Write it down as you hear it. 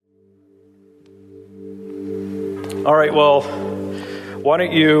All right, well, why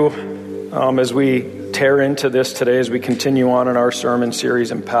don't you, as we tear into this today, as we continue on in our sermon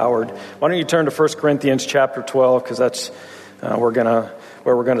series, Empowered, why don't you turn to 1 Corinthians chapter 12, because that's where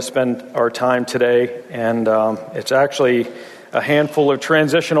we're going to spend our time today. And it's actually a handful of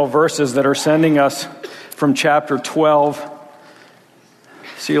transitional verses that are sending us from chapter 12.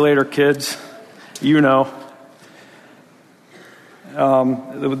 See you later, kids. You know.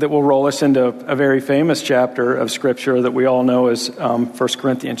 That will roll us into a very famous chapter of Scripture that we all know as 1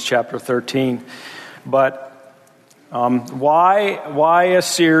 Corinthians chapter 13. But why a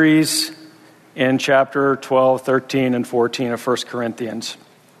series in chapter 12, 13, and 14 of 1 Corinthians?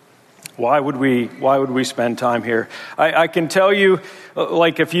 Why would we spend time here? I can tell you,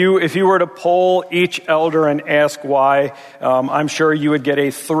 like if you were to poll each elder and ask why, I'm sure you would get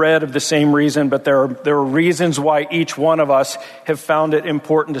a thread of the same reason, but there are reasons why each one of us have found it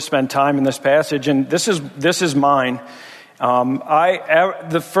important to spend time in this passage, and this is mine. From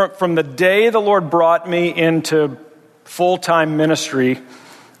the day the Lord brought me into full-time ministry,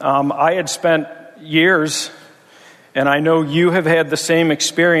 I had spent years. And I know you have had the same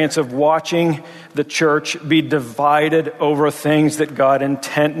experience of watching the church be divided over things that God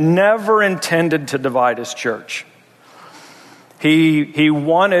never intended to divide His church. He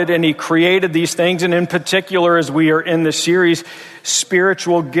wanted and He created these things, and in particular, as we are in this series,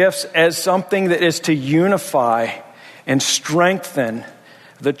 spiritual gifts as something that is to unify and strengthen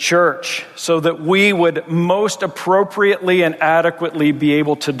the church so that we would most appropriately and adequately be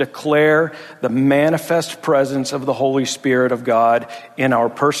able to declare the manifest presence of the Holy Spirit of God in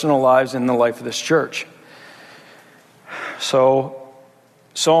our personal lives and in the life of this church. So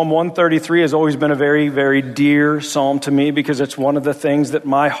Psalm 133 has always been a very, very dear psalm to me because it's one of the things that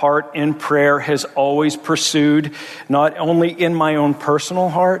my heart in prayer has always pursued, not only in my own personal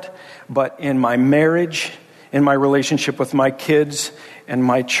heart, but in my marriage, in my relationship with my kids, and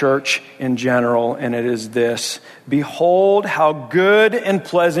my church in general, and it is this: behold how good and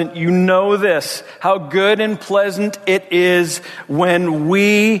pleasant, you know this, how good and pleasant it is when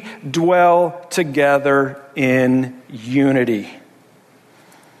we dwell together in unity.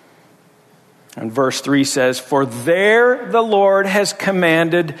 And verse 3 says, for there the Lord has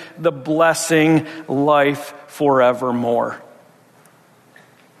commanded the blessing, life forevermore.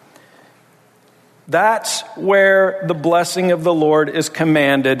 That's where the blessing of the Lord is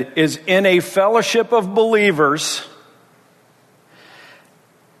commanded, is in a fellowship of believers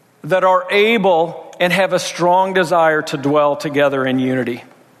that are able and have a strong desire to dwell together in unity.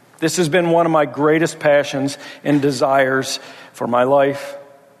 This has been one of my greatest passions and desires for my life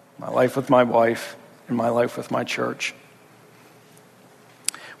with my wife, and my life with my church.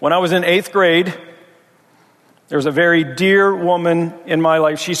 When I was in 8th grade, there was a very dear woman in my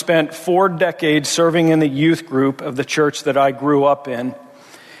life. She spent 4 decades serving in the youth group of the church that I grew up in.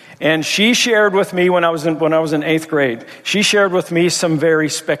 And she shared with me when I was in 8th grade, she shared with me some very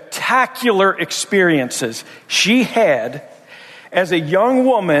spectacular experiences she had as a young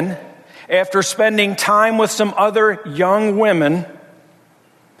woman after spending time with some other young women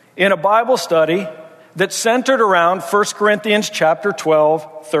in a Bible study that centered around 1 Corinthians chapter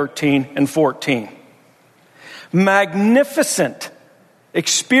 12, 13, and 14. Magnificent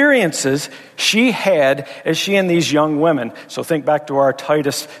experiences she had as she and these young women. So think back to our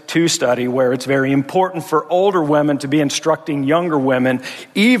Titus 2 study, where it's very important for older women to be instructing younger women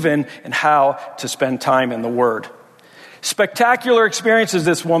even in how to spend time in the Word. Spectacular experiences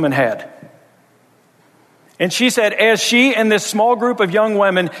this woman had. And she said, as she and this small group of young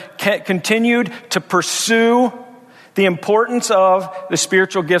women continued to pursue the importance of the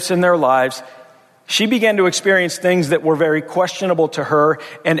spiritual gifts in their lives, she began to experience things that were very questionable to her.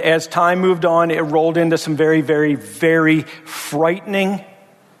 And as time moved on, it rolled into some very, very, very frightening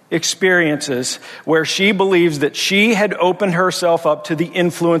experiences where she believes that she had opened herself up to the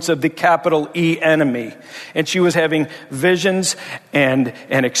influence of the capital E enemy. And she was having visions and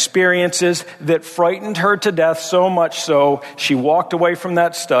experiences that frightened her to death, so much so she walked away from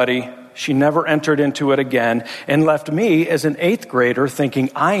that study. She never entered into it again, and left me as an 8th grader thinking,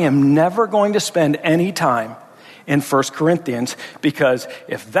 I am never going to spend any time in 1 Corinthians, because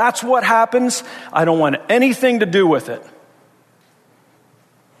if that's what happens, I don't want anything to do with it.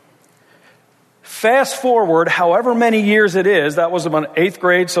 Fast forward however many years it is, that was about 8th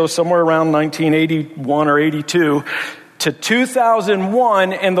grade, so somewhere around 1981 or 82, to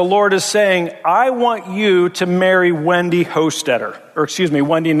 2001, and the Lord is saying, I want you to marry Wendy Nicholson.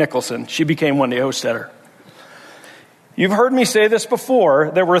 She became Wendy Hostetter. You've heard me say this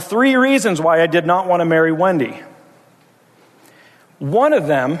before. There were 3 reasons why I did not want to marry Wendy. One of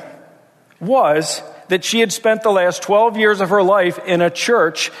them was that she had spent the last 12 years of her life in a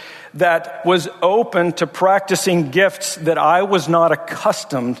church that was open to practicing gifts that I was not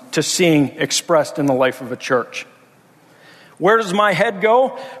accustomed to seeing expressed in the life of a church. Where does my head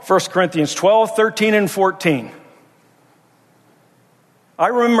go? 1 Corinthians 12, 13, and 14. I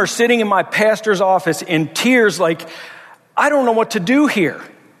remember sitting in my pastor's office in tears like, I don't know what to do here.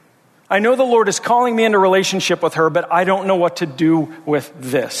 I know the Lord is calling me into relationship with her, but I don't know what to do with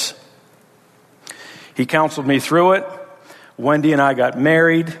this. He counseled me through it. Wendy and I got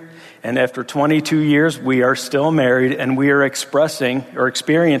married, and after 22 years, we are still married, and we are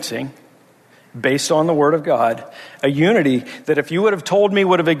experiencing, based on the Word of God, a unity that if you would have told me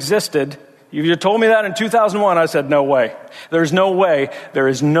would have existed, if you told me that in 2001, I said, no way. There is no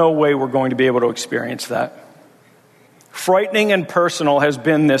way we're going to be able to experience that. Frightening and personal has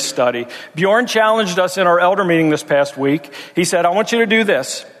been this study. Bjorn challenged us in our elder meeting this past week. He said, I want you to do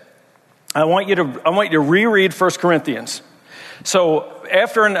this. I want you to reread 1 Corinthians. So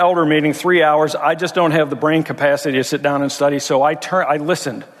after an elder meeting, 3 hours, I just don't have the brain capacity to sit down and study. So I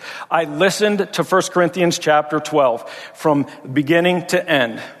listened. I listened to 1 Corinthians chapter 12 from beginning to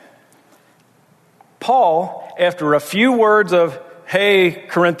end. Paul, after a few words of, hey,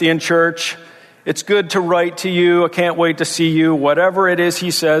 Corinthian church, it's good to write to you. I can't wait to see you. Whatever it is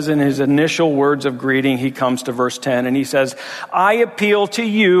he says in his initial words of greeting, he comes to verse 10 and he says, I appeal to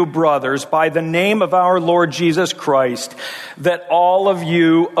you, brothers, by the name of our Lord Jesus Christ, that all of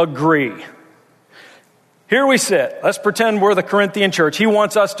you agree. Here we sit. Let's pretend we're the Corinthian church. He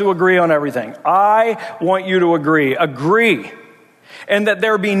wants us to agree on everything. I want you to agree. Agree. And that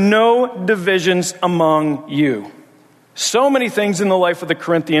there be no divisions among you. So many things in the life of the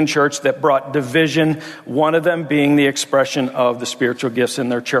Corinthian church that brought division, one of them being the expression of the spiritual gifts in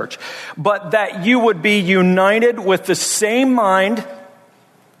their church. But that you would be united with the same mind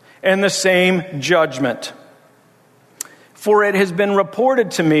and the same judgment. For it has been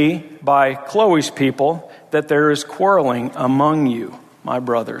reported to me by Chloe's people that there is quarreling among you, my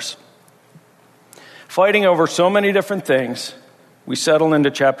brothers. Fighting over so many different things. We settle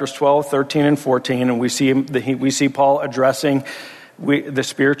into chapters 12, 13, and 14, and we see Paul addressing the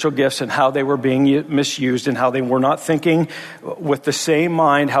spiritual gifts and how they were being misused and how they were not thinking with the same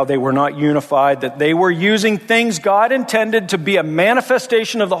mind, how they were not unified, that they were using things God intended to be a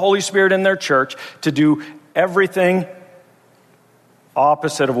manifestation of the Holy Spirit in their church to do everything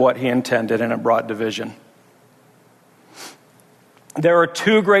opposite of what he intended, and it brought division. There are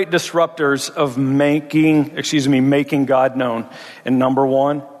two great disruptors of making God known. And number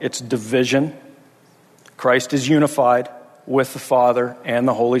one, it's division. Christ is unified with the Father and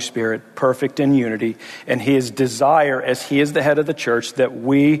the Holy Spirit, perfect in unity. And his desire, as he is the head of the church, that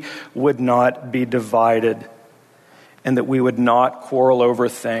we would not be divided and that we would not quarrel over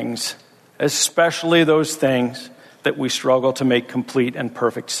things, especially those things that we struggle to make complete and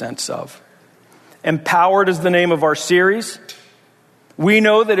perfect sense of. Empowered is the name of our series. We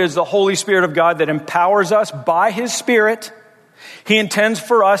know that it is the Holy Spirit of God that empowers us by his Spirit. He intends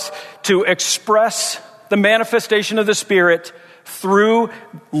for us to express the manifestation of the Spirit through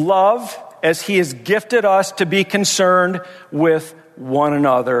love as he has gifted us to be concerned with one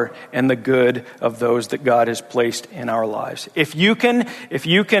another and the good of those that God has placed in our lives. If you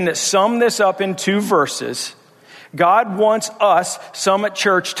can sum this up in 2 verses, God wants us, Summit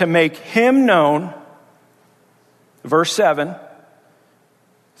Church, to make him known, verse 7,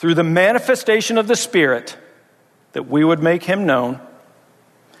 through the manifestation of the Spirit, that we would make him known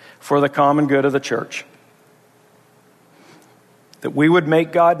for the common good of the church. That we would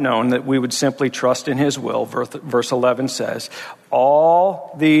make God known, that we would simply trust in his will. Verse 11 says,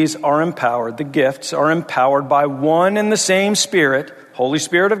 all these are empowered, the gifts are empowered by one and the same Spirit, Holy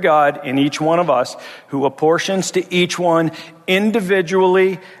Spirit of God, in each one of us, who apportions to each one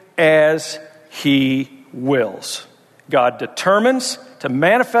individually as he wills. God determines to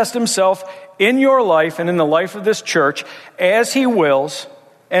manifest himself in your life and in the life of this church as he wills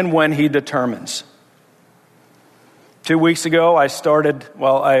and when he determines. 2 weeks ago,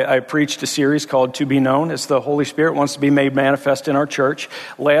 I preached a series called To Be Known, as the Holy Spirit wants to be made manifest in our church.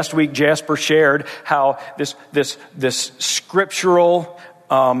 Last week, Jasper shared how this scriptural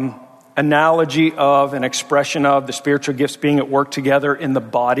analogy of an expression of the spiritual gifts being at work together in the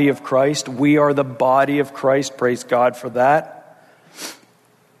body of Christ. We are the body of Christ. Praise God for that.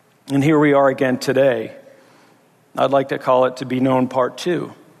 And here we are again today. I'd like to call it To Be Known Part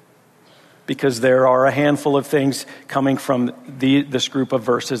 2, because there are a handful of things coming from this group of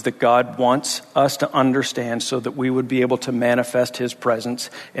verses that God wants us to understand so that we would be able to manifest his presence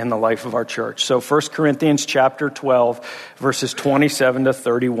in the life of our church. So 1 Corinthians chapter 12, verses 27 to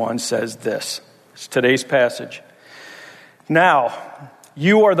 31 says this. It's today's passage. Now,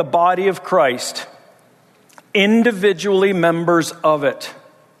 you are the body of Christ, individually members of it.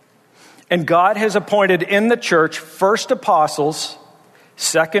 And God has appointed in the church first apostles,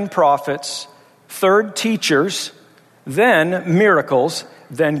 second prophets, third teachers, then miracles,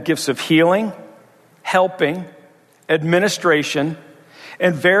 then gifts of healing, helping, administration,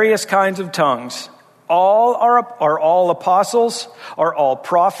 and various kinds of tongues. All are all apostles, are all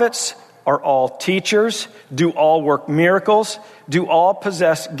prophets, are all teachers, do all work miracles, do all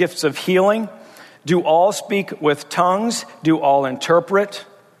possess gifts of healing, do all speak with tongues, do all interpret.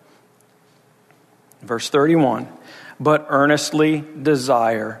 Verse 31, but earnestly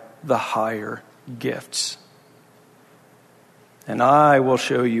desire the higher gifts. And I will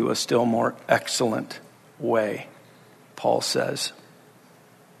show you a still more excellent way, Paul says.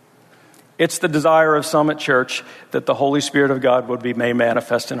 It's the desire of Summit Church that the Holy Spirit of God would be made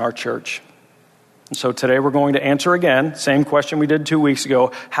manifest in our church. And so today we're going to answer again, same question we did 2 weeks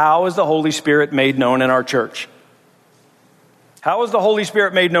ago. How is the Holy Spirit made known in our church? How is the Holy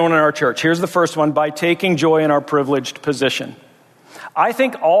Spirit made known in our church? Here's the first one: by taking joy in our privileged position. I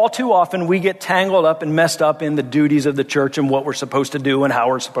think all too often we get tangled up and messed up in the duties of the church and what we're supposed to do and how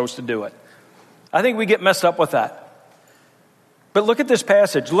we're supposed to do it. I think we get messed up with that. But look at this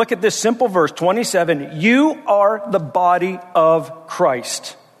passage. Look at this simple verse, 27. You are the body of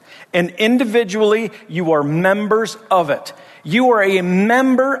Christ, and individually you are members of it. You are a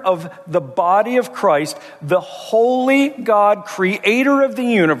member of the body of Christ. The holy God, creator of the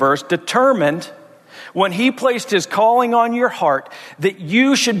universe, determined when he placed his calling on your heart that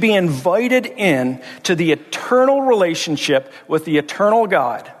you should be invited in to the eternal relationship with the eternal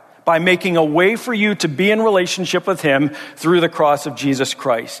God by making a way for you to be in relationship with him through the cross of Jesus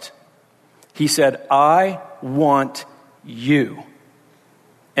Christ. He said, I want you,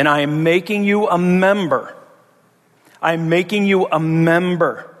 and I am making you a member. I'm making you a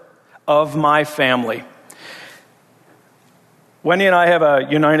member of my family. Wendy and I have a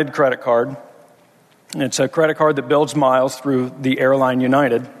United credit card. It's a credit card that builds miles through the airline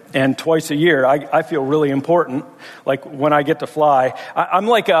United. And twice a year, I feel really important. Like when I get to fly,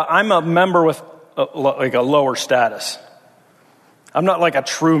 I'm a member with a lower status. I'm not like a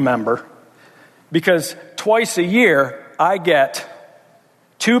true member, because twice a year I get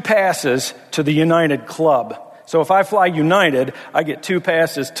 2 passes to the United Club. So if I fly United, I get 2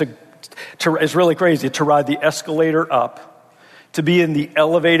 passes to it's really crazy, to ride the escalator up, to be in the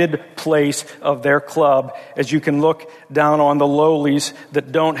elevated place of their club, as you can look down on the lowlies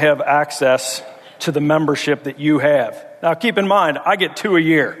that don't have access to the membership that you have. Now, keep in mind, I get 2 a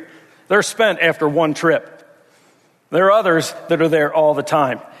year. They're spent after 1 trip. There are others that are there all the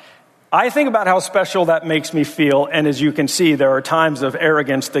time. I think about how special that makes me feel, and as you can see, there are times of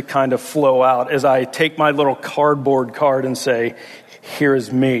arrogance that kind of flow out as I take my little cardboard card and say, here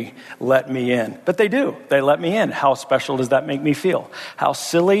is me, let me in. But they do. They let me in. How special does that make me feel? How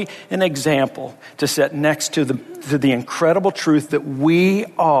silly an example to set next to the incredible truth that we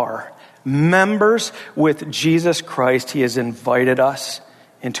are members with Jesus Christ. He has invited us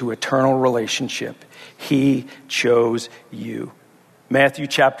into eternal relationship. He chose you. Matthew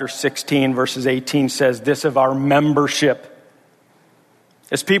chapter 16, verses 18 says this of our membership.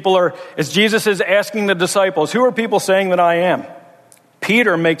 As Jesus is asking the disciples, who are people saying that I am?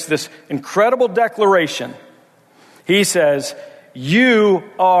 Peter makes this incredible declaration. He says, you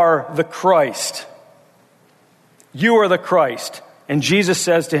are the Christ. You are the Christ. And Jesus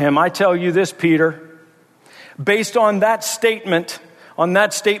says to him, I tell you this, Peter, based on that statement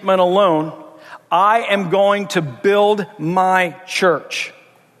alone, I am going to build my church.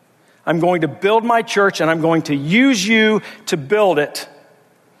 I'm going to build my church, and I'm going to use you to build it.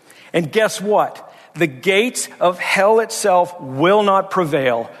 And guess what? The gates of hell itself will not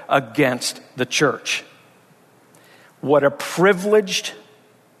prevail against the church. What a privileged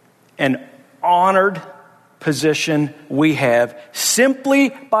and honored position we have simply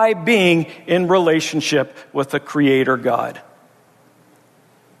by being in relationship with the Creator God.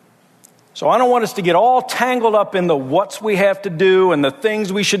 So I don't want us to get all tangled up in the what's we have to do and the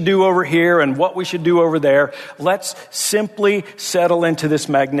things we should do over here and what we should do over there. Let's simply settle into this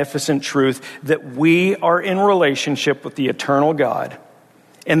magnificent truth that we are in relationship with the eternal God,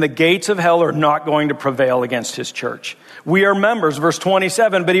 and the gates of hell are not going to prevail against his church. We are members, verse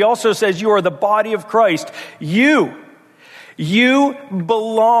 27, but he also says you are the body of Christ. You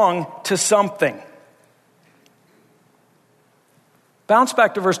belong to something. Bounce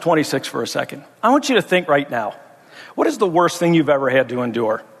back to verse 26 for a second. I want you to think right now, what is the worst thing you've ever had to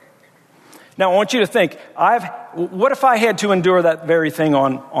endure? Now, I want you to think, what if I had to endure that very thing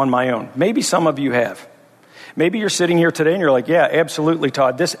on my own? Maybe some of you have. Maybe you're sitting here today and you're like, yeah, absolutely,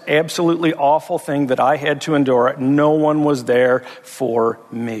 Todd. This absolutely awful thing that I had to endure, no one was there for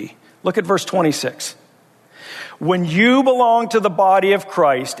me. Look at verse 26. When you belong to the body of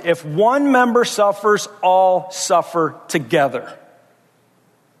Christ, if one member suffers, all suffer together.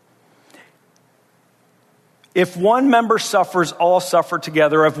 If one member suffers, all suffer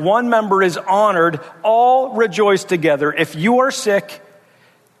together. If one member is honored, all rejoice together. If you are sick,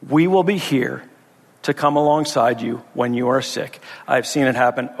 we will be here to come alongside you when you are sick. I've seen it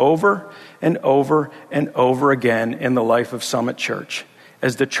happen over and over and over again in the life of Summit Church,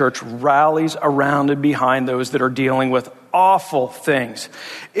 as the church rallies around and behind those that are dealing with awful things.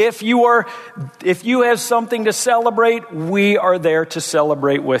 If you have something to celebrate, we are there to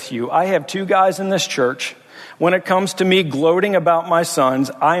celebrate with you. I have 2 guys in this church. When it comes to me gloating about my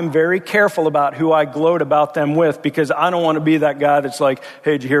sons, I am very careful about who I gloat about them with, because I don't want to be that guy that's like,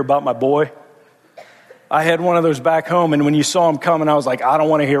 hey, did you hear about my boy? I had one of those back home, and when you saw him coming, I was like, I don't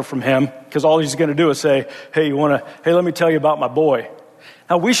want to hear from him, because all he's going to do is say, hey, let me tell you about my boy.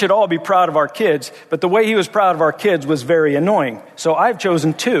 Now, we should all be proud of our kids, but the way he was proud of our kids was very annoying. So I've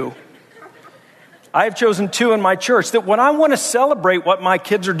chosen 2. I've chosen 2 in my church, that when I want to celebrate what my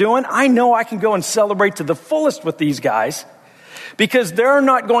kids are doing, I know I can go and celebrate to the fullest with these guys, because they're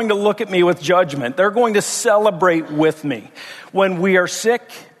not going to look at me with judgment. They're going to celebrate with me. When we are sick,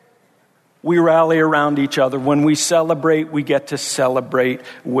 we rally around each other. When we celebrate, we get to celebrate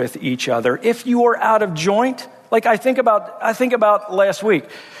with each other. If you are out of joint, like I think about last week,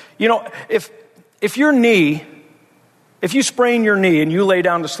 if you sprain your knee and you lay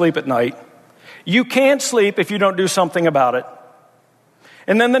down to sleep at night, you can't sleep if you don't do something about it.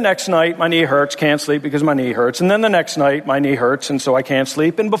 And then the next night, my knee hurts, can't sleep because my knee hurts. And then the next night, my knee hurts, and so I can't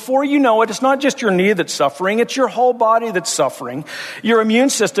sleep. And before you know it, it's not just your knee that's suffering, it's your whole body that's suffering. Your immune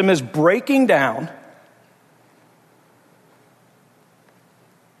system is breaking down.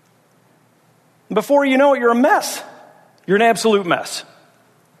 Before you know it, you're a mess. You're an absolute mess.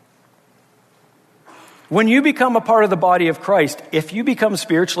 When you become a part of the body of Christ, if you become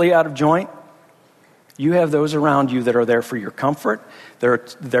spiritually out of joint, you have those around you that are there for your comfort. They're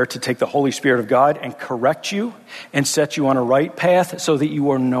there to take the Holy Spirit of God and correct you and set you on a right path so that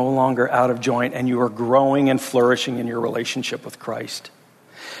you are no longer out of joint and you are growing and flourishing in your relationship with Christ.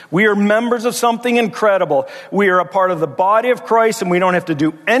 We are members of something incredible. We are a part of the body of Christ, and we don't have to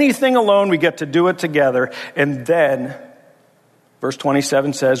do anything alone. We get to do it together. And then, verse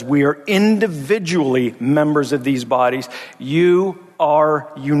 27 says, we are individually members of these bodies. You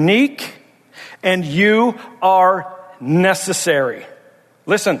are unique. And you are necessary.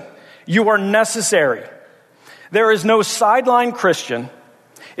 Listen, you are necessary. There is no sideline Christian.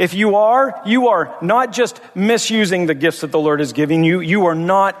 If you are not just misusing the gifts that the Lord has given you. You are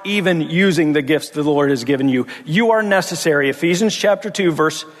not even using the gifts that the Lord has given you. You are necessary. Ephesians chapter 2,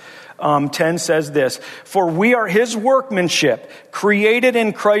 verse 10 says this, for we are his workmanship, created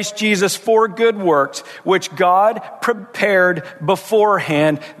in Christ Jesus for good works, which God prepared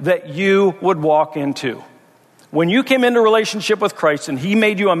beforehand that you would walk into. When you came into relationship with Christ and he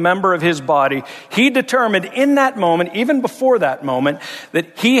made you a member of his body, he determined in that moment, even before that moment,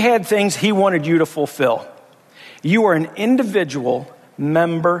 that he had things he wanted you to fulfill. You are an individual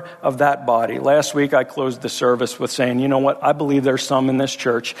member of that body. Last week I closed the service with saying, you know what, I believe there's some in this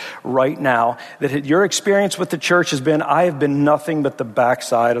church right now that your experience with the church has been, I have been nothing but the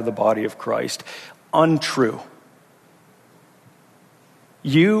backside of the body of Christ. Untrue.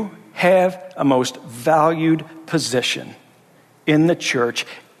 You have a most valued position in the church,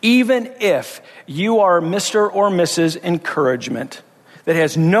 even if you are Mr. or Mrs. Encouragement that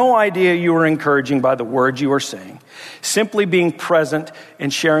has no idea you are encouraging by the words you are saying. Simply being present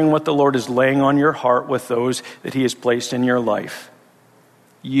and sharing what the Lord is laying on your heart with those that he has placed in your life.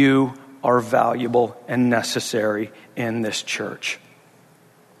 You are valuable and necessary in this church.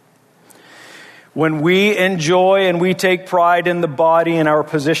 When we enjoy and we take pride in the body and our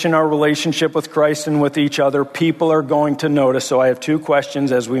position, our relationship with Christ and with each other, people are going to notice. So I have 2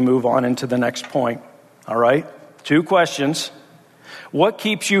 questions as we move on into the next point. All right? 2 questions. What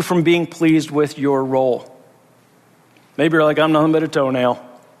keeps you from being pleased with your role? Maybe you're like, I'm nothing but a toenail.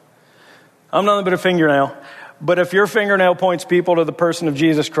 I'm nothing but a fingernail. But if your fingernail points people to the person of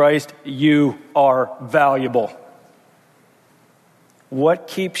Jesus Christ, you are valuable. What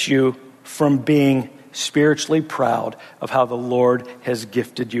keeps you from being spiritually proud of how the Lord has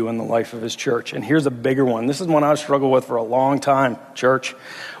gifted you in the life of his church? And here's a bigger one. This is one I've struggled with for a long time, church.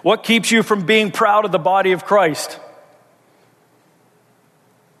 What keeps you from being proud of the body of Christ?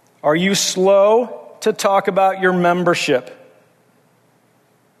 Are you slow to talk about your membership,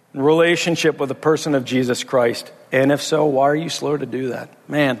 relationship with the person of Jesus Christ? And if so, why are you slow to do that?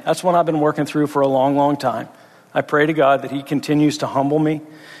 Man, that's what I've been working through for a long, long time. I pray to God that He continues to humble me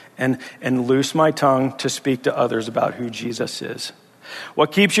and loose my tongue to speak to others about who Jesus is.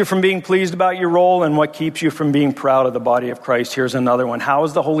 What keeps you from being pleased about your role, and what keeps you from being proud of the body of Christ? Here's another one. How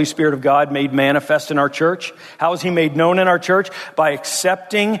is the Holy Spirit of God made manifest in our church? How is He made known in our church? By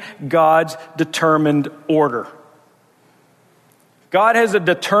accepting God's determined order. God has a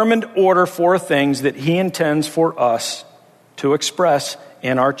determined order for things that He intends for us to express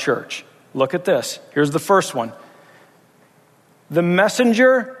in our church. Look at this. Here's the first one. The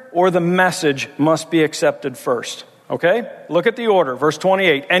messenger or the message must be accepted first. Okay? Look at the order. Verse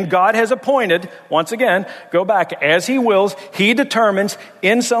 28. And God has appointed, once again, go back, as He wills, He determines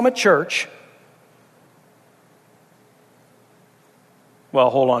in Summit Church. Well,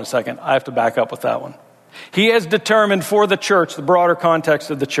 hold on a second. I have to back up with that one. He has determined for the church, the broader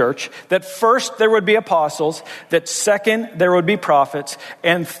context of the church, that first there would be apostles, that second there would be prophets,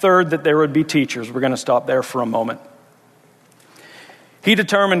 and third that there would be teachers. We're going to stop there for a moment. He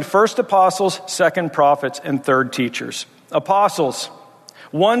determined first apostles, second prophets, and third teachers. Apostles,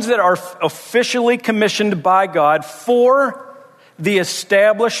 ones that are officially commissioned by God for the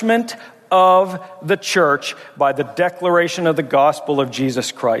establishment of the church by the declaration of the gospel of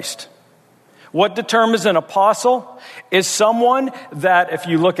Jesus Christ. What determines an apostle is someone that, if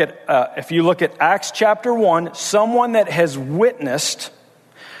you look at Acts chapter 1, someone that has witnessed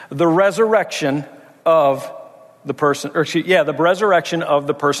the resurrection of the resurrection of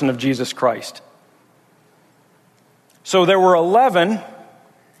the person of Jesus Christ. So there were 11,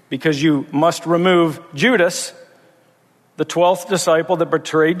 because you must remove Judas, the 12th disciple that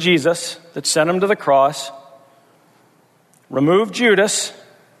betrayed Jesus, that sent Him to the cross. Remove Judas.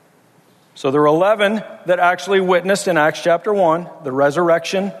 So there were 11 that actually witnessed in Acts chapter 1 the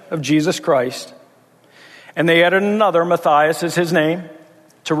resurrection of Jesus Christ. And they added another, Matthias is his name,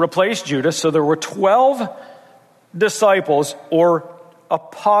 to replace Judas. So there were 12 disciples or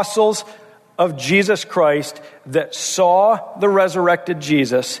apostles of Jesus Christ that saw the resurrected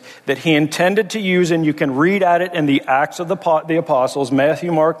Jesus that He intended to use, and you can read at it in the Acts of the Apostles,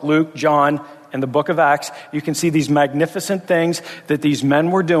 Matthew, Mark, Luke, John, and the book of Acts. You can see these magnificent things that these men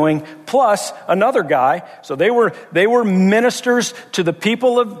were doing, plus another guy. So they were ministers to the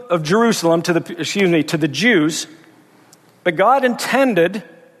people of Jerusalem, to the Jews. But God intended,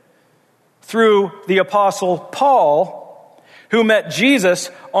 through the apostle Paul, who met Jesus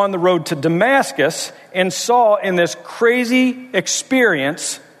on the road to Damascus and saw in this crazy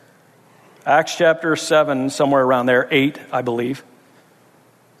experience, Acts chapter 7, somewhere around there, 8, I believe.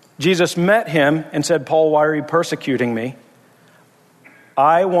 Jesus met him and said, Paul, why are you persecuting me?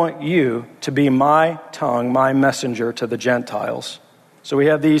 I want you to be my tongue, my messenger to the Gentiles. So we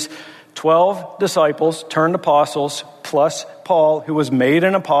have these 12 disciples, turned apostles, plus Paul, who was made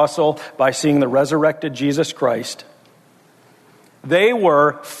an apostle by seeing the resurrected Jesus Christ. They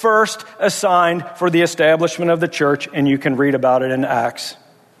were first assigned for the establishment of the church, and you can read about it in Acts.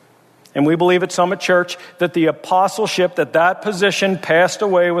 And we believe at Summit Church that the apostleship, that position passed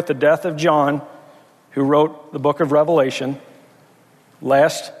away with the death of John, who wrote the book of Revelation,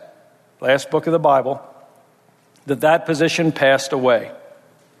 last book of the Bible, that position passed away.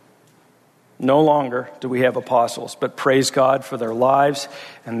 No longer do we have apostles, but praise God for their lives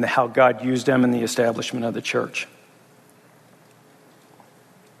and how God used them in the establishment of the church.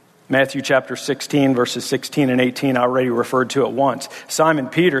 Matthew chapter 16, verses 16 and 18, I already referred to it once. Simon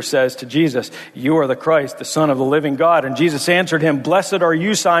Peter says to Jesus, you are the Christ, the Son of the living God. And Jesus answered him, blessed are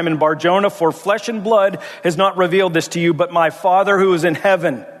you, Simon Bar-Jonah, for flesh and blood has not revealed this to you, but my Father who is in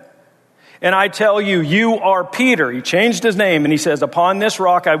heaven. And I tell you, you are Peter. He changed his name, and he says, upon this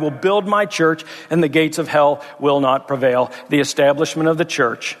rock I will build my church, and the gates of hell will not prevail. The establishment of the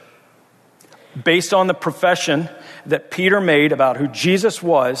church, based on the profession that Peter made about who Jesus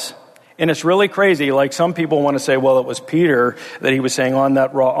was. And it's really crazy. Like, some people want to say, well, it was Peter that he was saying,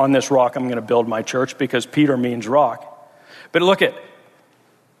 on this rock I'm going to build my church, because Peter means rock. But look at,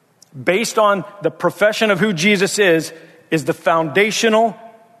 based on the profession of who Jesus is the foundational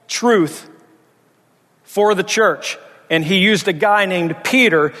truth for the church. And he used a guy named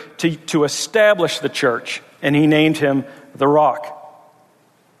Peter to establish the church, and he named him the Rock.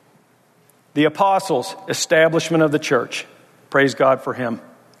 The apostles, establishment of the church. Praise God for him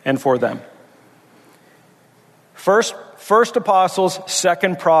and for them. First apostles,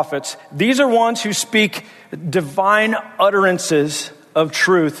 second prophets. These are ones who speak divine utterances of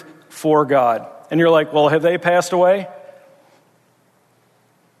truth for God. And you're like, well, have they passed away?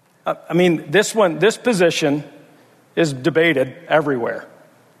 This position is debated everywhere.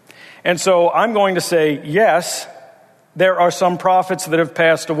 And so I'm going to say, yes, there are some prophets that have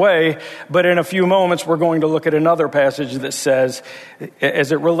passed away, but in a few moments we're going to look at another passage that says,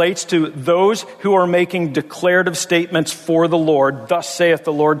 as it relates to those who are making declarative statements for the Lord, thus saith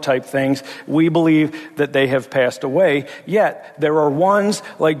the Lord type things, we believe that they have passed away. Yet there are ones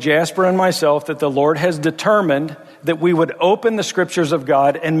like Jasper and myself that the Lord has determined that we would open the scriptures of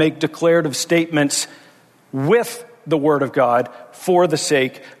God and make declarative statements with the Word of God for the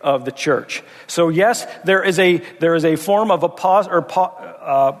sake of the church. So yes, there is a form of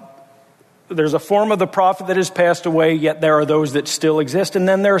there's a form of the prophet that has passed away, yet there are those that still exist. And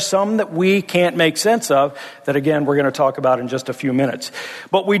then there are some that we can't make sense of that, again, we're going to talk about in just a few minutes.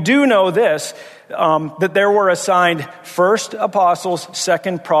 But we do know this, that there were assigned first apostles,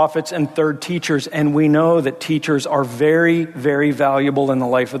 second prophets, and third teachers. And we know that teachers are very, very valuable in the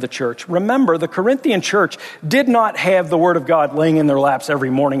life of the church. Remember, the Corinthian church did not have the Word of God laying in their laps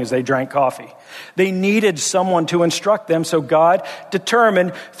every morning as they drank coffee. They needed someone to instruct them, so God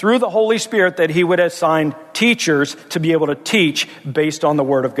determined through the Holy Spirit that He would assign teachers to be able to teach based on the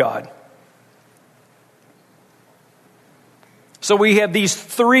Word of God. So we have these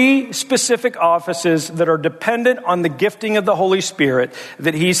three specific offices that are dependent on the gifting of the Holy Spirit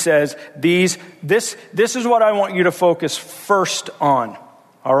that He says, this is what I want you to focus first on.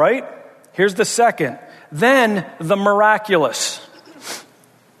 All right? Here's the second. Then the miraculous.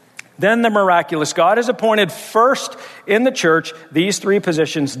 Then the miraculous. God has appointed first in the church these three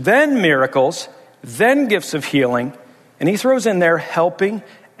positions, then miracles, then gifts of healing, and He throws in there helping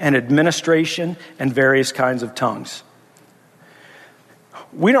and administration and various kinds of tongues.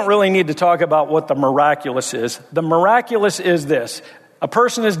 We don't really need to talk about what the miraculous is. The miraculous is this: a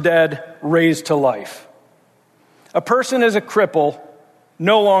person is dead, raised to life. A person is a cripple,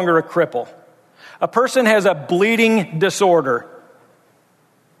 no longer a cripple. A person has a bleeding disorder.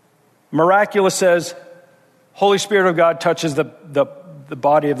 Miraculous says, Holy Spirit of God touches the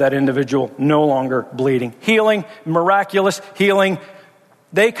body of that individual, no longer bleeding. Healing, miraculous, healing,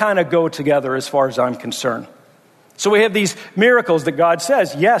 they kind of go together as far as I'm concerned. So we have these miracles that God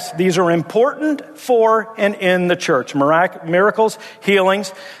says, yes, these are important for and in the church. Miracles,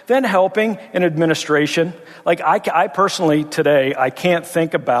 healings, then helping and administration. Like I personally today, I can't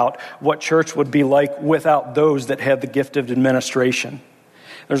think about what church would be like without those that have the gift of administration.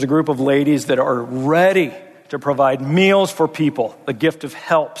 There's a group of ladies that are ready to provide meals for people, the gift of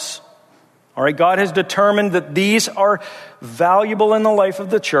helps. All right, God has determined that these are valuable in the life of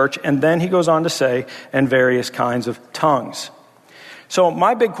the church, and then He goes on to say, and various kinds of tongues. So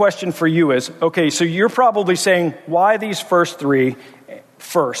my big question for you is, okay, so you're probably saying, why these first three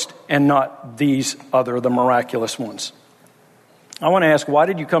first and not these the miraculous ones? I want to ask, why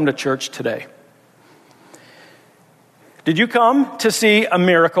did you come to church today? Did you come to see a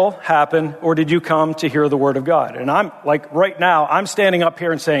miracle happen, or did you come to hear the Word of God? And I'm like, right now, I'm standing up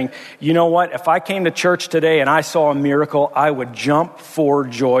here and saying, you know what? If I came to church today and I saw a miracle, I would jump for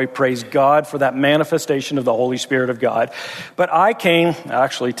joy. Praise God for that manifestation of the Holy Spirit of God. But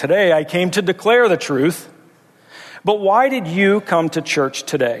today I came to declare the truth. But why did you come to church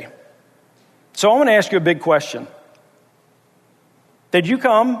today? So I want to ask you a big question. Did you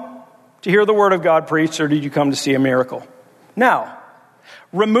come to hear the Word of God preached, or did you come to see a miracle? Now,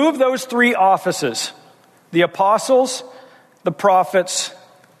 remove those three offices: the apostles, the prophets,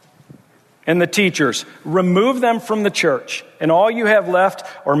 and the teachers. Remove them from the church, and all you have left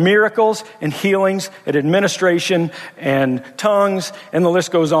are miracles and healings and administration and tongues, and the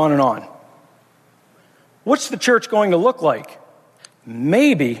list goes on and on. What's the church going to look like?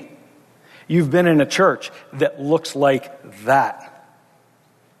 Maybe you've been in a church that looks like that.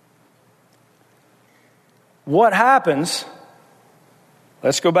 What happens?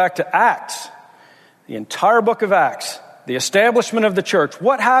 Let's go back to Acts, the entire book of Acts, the establishment of the church.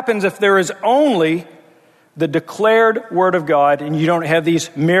 What happens if there is only the declared Word of God and you don't have these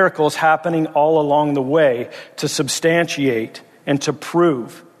miracles happening all along the way to substantiate and to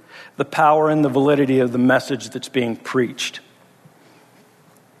prove the power and the validity of the message that's being preached?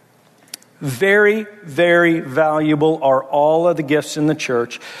 Very, very valuable are all of the gifts in the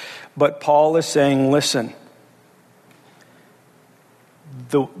church, but Paul is saying, listen,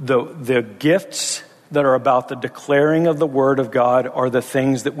 the gifts that are about the declaring of the Word of God are the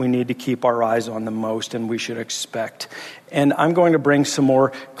things that we need to keep our eyes on the most and we should expect. And I'm going to bring some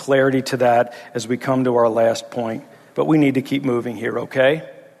more clarity to that as we come to our last point. But we need to keep moving here, okay?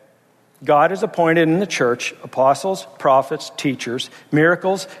 God has appointed in the church apostles, prophets, teachers,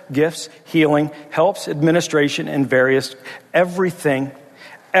 miracles, gifts, healing, helps, administration, and everything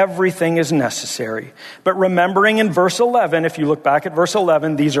Everything is necessary. But remembering in verse 11, if you look back at verse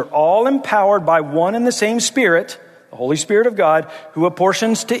 11, these are all empowered by one and the same Spirit, the Holy Spirit of God, who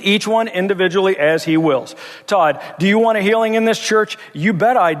apportions to each one individually as he wills. Todd, do you want a healing in this church? You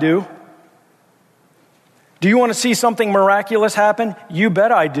bet I do. Do you want to see something miraculous happen? You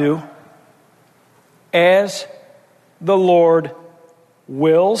bet I do. As the Lord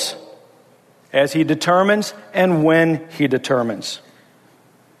wills, as he determines, and when he determines.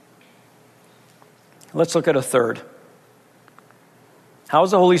 Let's look at a third. How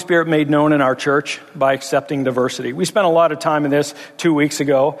is the Holy Spirit made known in our church? By accepting diversity. We spent a lot of time in this 2 weeks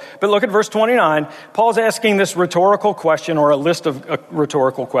ago. But look at verse 29. Paul's asking this rhetorical question, or a list of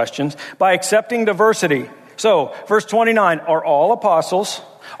rhetorical questions, by accepting diversity. So, verse 29, are all apostles?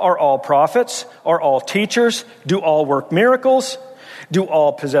 Are all prophets? Are all teachers? Do all work miracles? Do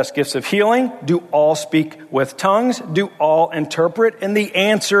all possess gifts of healing? Do all speak with tongues? Do all interpret? And the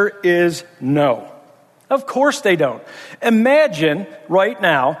answer is no. Of course they don't. Imagine right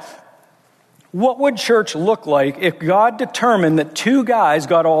now, what would church look like if God determined that 2 guys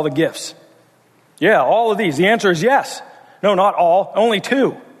got all the gifts? Yeah, all of these. The answer is yes. No, not all, only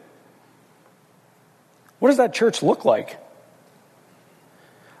 2. What does that church look like?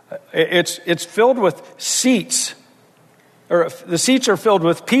 It's filled with seats, or the seats are filled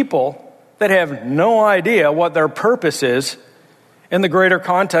with people that have no idea what their purpose is in the greater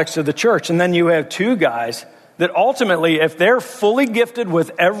context of the church. And then you have 2 guys that ultimately, if they're fully gifted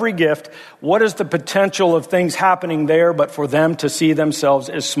with every gift, what is the potential of things happening there but for them to see themselves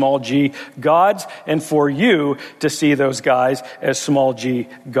as small g gods, and for you to see those guys as small g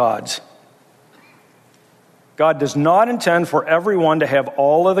gods? God does not intend for everyone to have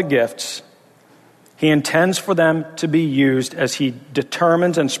all of the gifts. He intends for them to be used as he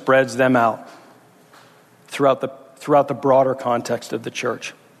determines and spreads them out throughout the broader context of the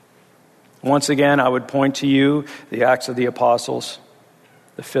church. Once again, I would point to you the Acts of the Apostles,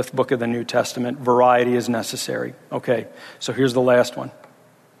 the 5th book of the New Testament. Variety is necessary. Okay, so here's the last one.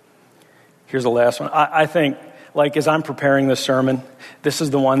 I think, like, as I'm preparing this sermon, this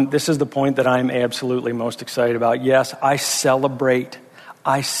is the point that I'm absolutely most excited about. Yes, I celebrate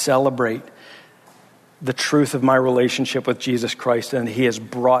the truth of my relationship with Jesus Christ, and he has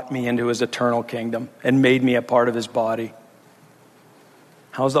brought me into his eternal kingdom and made me a part of his body.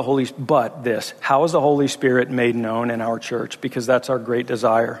 How is the Holy Spirit made known in our church? Because that's our great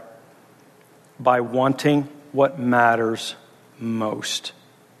desire. By wanting what matters most.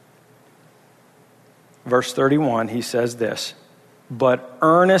 Verse 31, he says this, but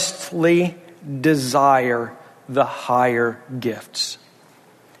earnestly desire the higher gifts.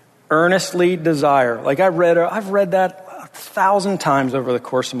 Earnestly desire. Like I've read that 1,000 times over the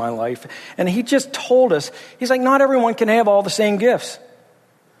course of my life. And he just told us, he's like, not everyone can have all the same gifts.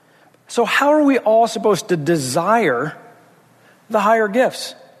 So how are we all supposed to desire the higher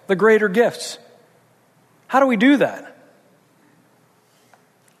gifts, the greater gifts? How do we do that?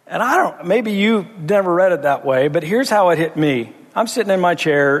 And maybe you never read it that way, but here's how it hit me. I'm sitting in my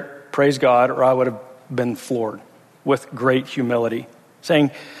chair, praise God, or I would have been floored with great humility,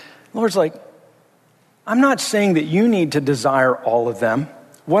 saying, Lord's like, I'm not saying that you need to desire all of them.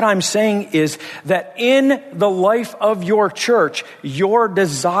 What I'm saying is that in the life of your church, your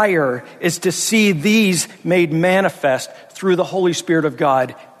desire is to see these made manifest through the Holy Spirit of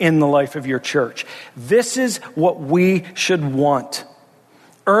God in the life of your church. This is what we should want.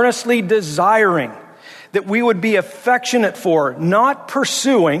 Earnestly desiring that we would be affectionate for, not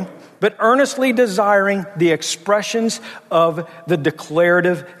pursuing, but earnestly desiring the expressions of the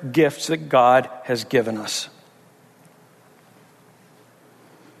declarative gifts that God has given us.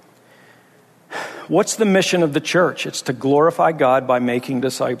 What's the mission of the church? It's to glorify God by making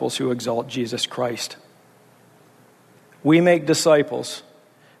disciples who exalt Jesus Christ. We make disciples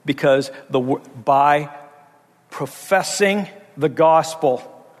because by professing the gospel.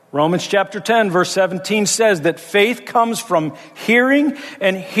 Romans chapter 10, verse 17 says that faith comes from hearing,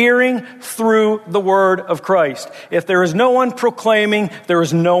 and hearing through the word of Christ. If there is no one proclaiming, there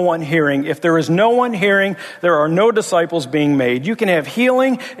is no one hearing. If there is no one hearing, there are no disciples being made. You can have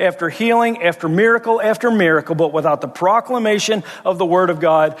healing after miracle, but without the proclamation of the word of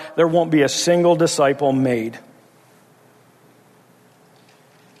God, there won't be a single disciple made.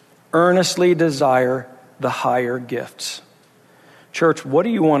 Earnestly desire the higher gifts. Church, what do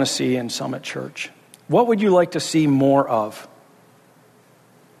you want to see in Summit Church? What would you like to see more of?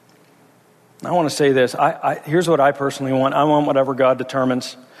 I want to say this. Here's what I personally want. I want whatever God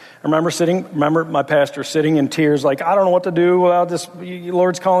determines. I remember my pastor sitting in tears like, I don't know what to do about this. The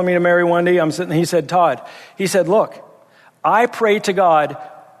Lord's calling me to marry Wendy. He said, Todd, look, I pray to God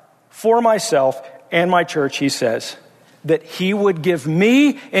for myself and my church, he says, that he would give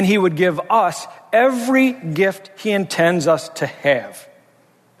me and he would give us every gift he intends us to have.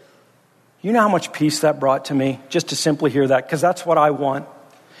 You know how much peace that brought to me just to simply hear that? Because that's what I want.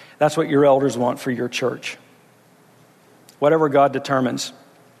 That's what your elders want for your church. Whatever God determines.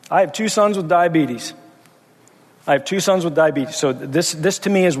 I have 2 sons with diabetes. So this to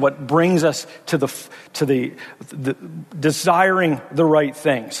me is what brings us to the desiring the right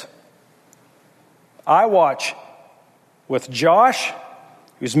things. I watch with Josh,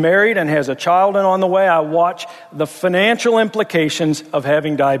 who's married and has a child and on the way, I watch the financial implications of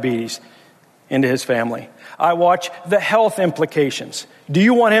having diabetes into his family. I watch the health implications. Do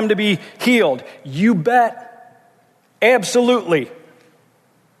you want him to be healed? You bet. Absolutely.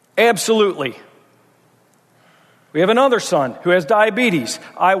 Absolutely. We have another son who has diabetes.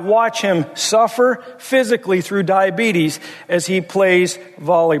 I watch him suffer physically through diabetes as he plays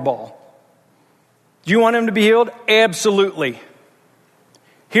volleyball. Do you want him to be healed? Absolutely.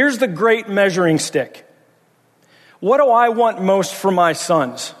 Here's the great measuring stick. What do I want most for my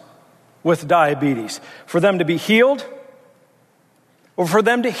sons with diabetes? For them to be healed, or for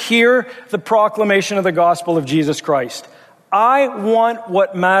them to hear the proclamation of the gospel of Jesus Christ? I want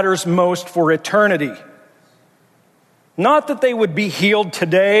what matters most for eternity. Not that they would be healed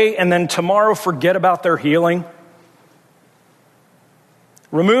today and then tomorrow forget about their healing.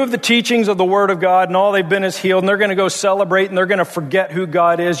 Remove the teachings of the Word of God and all they've been is healed, and they're going to go celebrate and they're going to forget who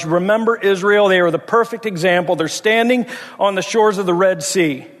God is. Remember Israel, they were the perfect example. They're standing on the shores of the Red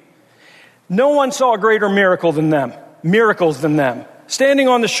Sea. No one saw greater miracles than them. Standing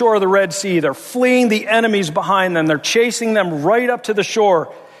on the shore of the Red Sea, they're fleeing the enemies behind them. They're chasing them right up to the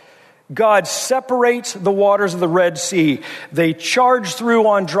shore. God separates the waters of the Red Sea. They charge through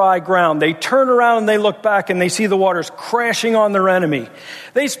on dry ground. They turn around and they look back and they see the waters crashing on their enemy.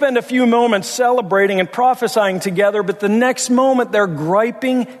 They spend a few moments celebrating and prophesying together, but the next moment they're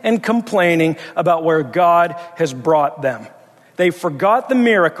griping and complaining about where God has brought them. They forgot the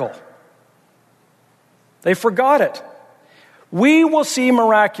miracle. They forgot it. We will see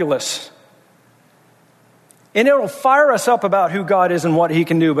miraculous. And it'll fire us up about who God is and what he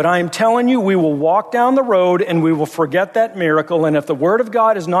can do. But I am telling you, we will walk down the road and we will forget that miracle. And if the word of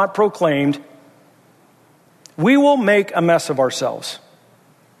God is not proclaimed, we will make a mess of ourselves.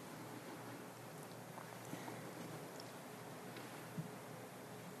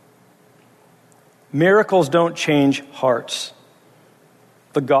 Miracles don't change hearts.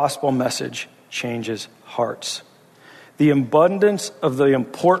 The gospel message changes hearts. The abundance of the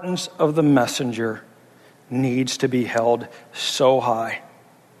importance of the messenger needs to be held so high.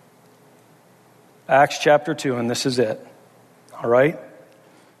 Acts chapter 2, and this is it. All right?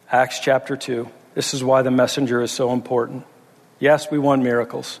 Acts chapter 2. This is why the messenger is so important. Yes, we want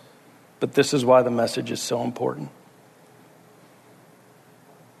miracles, but this is why the message is so important.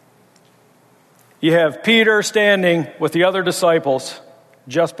 You have Peter standing with the other disciples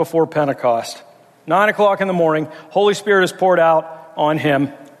just before Pentecost. 9 o'clock in the morning, Holy Spirit is poured out on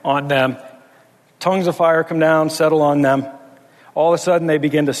him, on them. Tongues of fire come down, settle on them. All of a sudden, they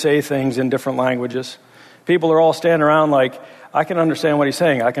begin to say things in different languages. People are all standing around like, I can understand what he's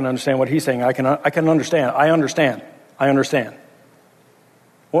saying. I can understand what he's saying. I can understand. I understand.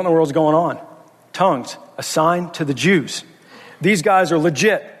 What in the world's going on? Tongues, a sign to the Jews. These guys are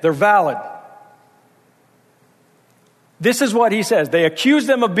legit. They're valid. This is what he says. They accuse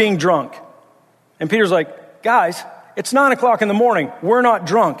them of being drunk. And Peter's like, guys, it's 9 o'clock in the morning. We're not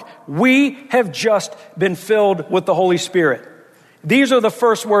drunk. We have just been filled with the Holy Spirit. These are the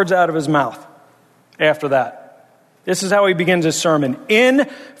first words out of his mouth after that. This is how he begins his sermon. In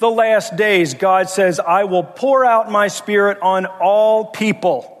the last days, God says, I will pour out my Spirit on all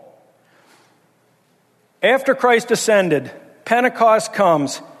people. After Christ ascended, Pentecost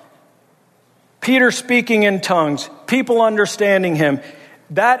comes. Peter speaking in tongues, people understanding him.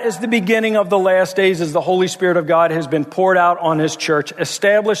 That is the beginning of the last days as the Holy Spirit of God has been poured out on his church,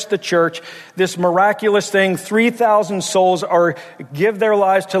 established the church, this miraculous thing. 3,000 souls give their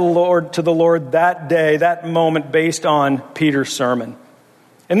lives to the Lord that day, that moment, based on Peter's sermon.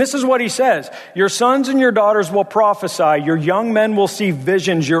 And this is what he says. Your sons and your daughters will prophesy. Your young men will see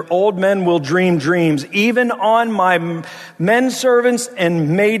visions. Your old men will dream dreams. Even on my men servants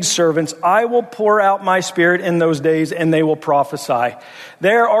and maid servants, I will pour out my Spirit in those days, and they will prophesy.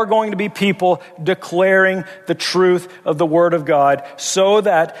 There are going to be people declaring the truth of the Word of God so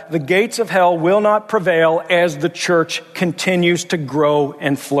that the gates of hell will not prevail as the church continues to grow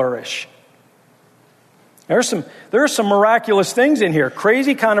and flourish. There are some miraculous things in here.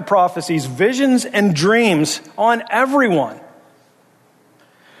 Crazy kind of prophecies, visions and dreams on everyone.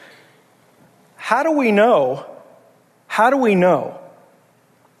 How do we know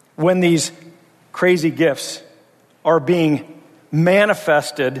when these crazy gifts are being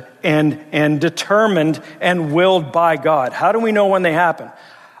manifested and determined and willed by God? How do we know when they happen?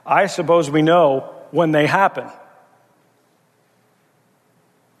 I suppose we know when they happen.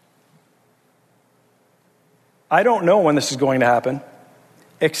 I don't know when this is going to happen,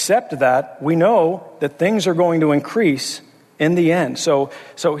 except that we know that things are going to increase in the end. So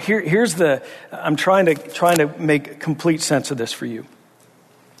here's I'm trying to make complete sense of this for you.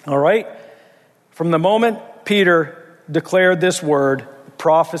 All right? From the moment Peter declared this word,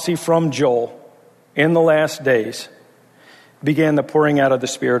 prophecy from Joel, in the last days, began the pouring out of the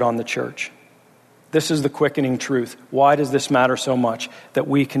Spirit on the church. This is the quickening truth. Why does this matter so much that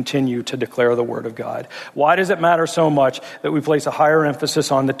we continue to declare the Word of God? Why does it matter so much that we place a higher emphasis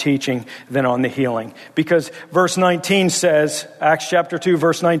on the teaching than on the healing? Because verse 19 says, Acts chapter 2,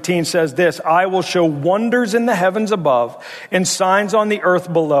 verse 19 says this, I will show wonders in the heavens above and signs on the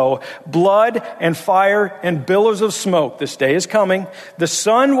earth below, blood and fire and billows of smoke. This day is coming. The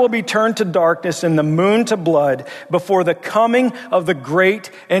sun will be turned to darkness and the moon to blood before the coming of the great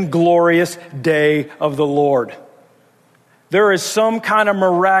and glorious day of the Lord. There is some kind of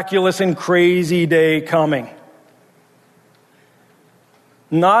miraculous and crazy day coming.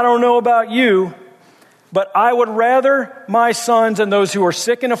 Now, I don't know about you, but I would rather my sons and those who are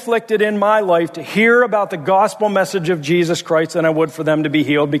sick and afflicted in my life to hear about the gospel message of Jesus Christ than I would for them to be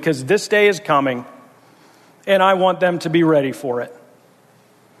healed, because this day is coming and I want them to be ready for it.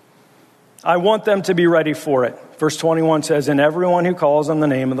 I want them to be ready for it. Verse 21 says, and everyone who calls on the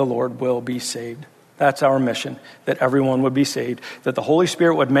name of the Lord will be saved. That's our mission, that everyone would be saved, that the Holy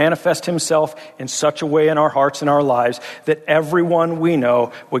Spirit would manifest himself in such a way in our hearts and our lives that everyone we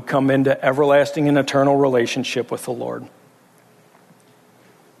know would come into everlasting and eternal relationship with the Lord.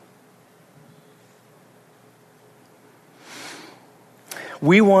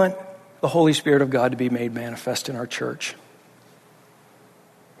 We want the Holy Spirit of God to be made manifest in our church.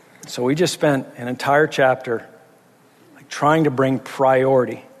 So we just spent an entire chapter trying to bring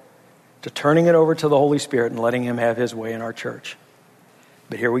priority to turning it over to the Holy Spirit and letting him have his way in our church.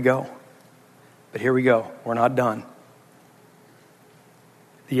 But here we go. We're not done.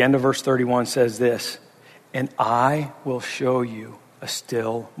 The end of verse 31 says this, and I will show you a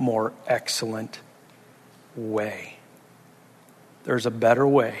still more excellent way. There's a better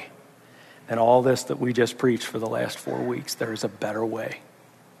way than all this that we just preached for the last 4 weeks. There's a better way.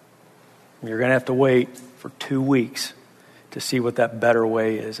 You're going to have to wait for 2 weeks to see what that better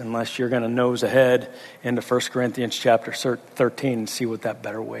way is, unless you're going to nose ahead into 1 Corinthians chapter 13 and see what that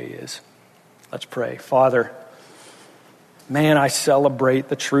better way is. Let's pray. Father, man, I celebrate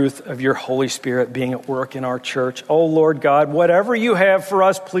the truth of your Holy Spirit being at work in our church. Oh, Lord God, whatever you have for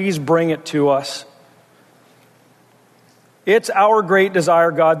us, please bring it to us. It's our great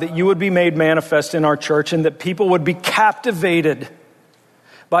desire, God, that you would be made manifest in our church and that people would be captivated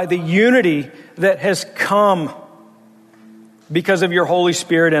by the unity that has come because of your Holy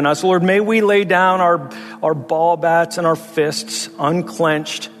Spirit in us. Lord, may we lay down our ball bats and our fists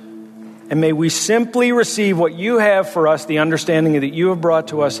unclenched, and may we simply receive what you have for us, the understanding that you have brought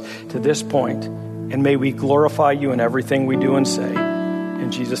to us to this point, and may we glorify you in everything we do and say.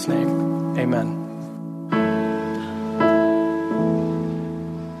 In Jesus' name, amen.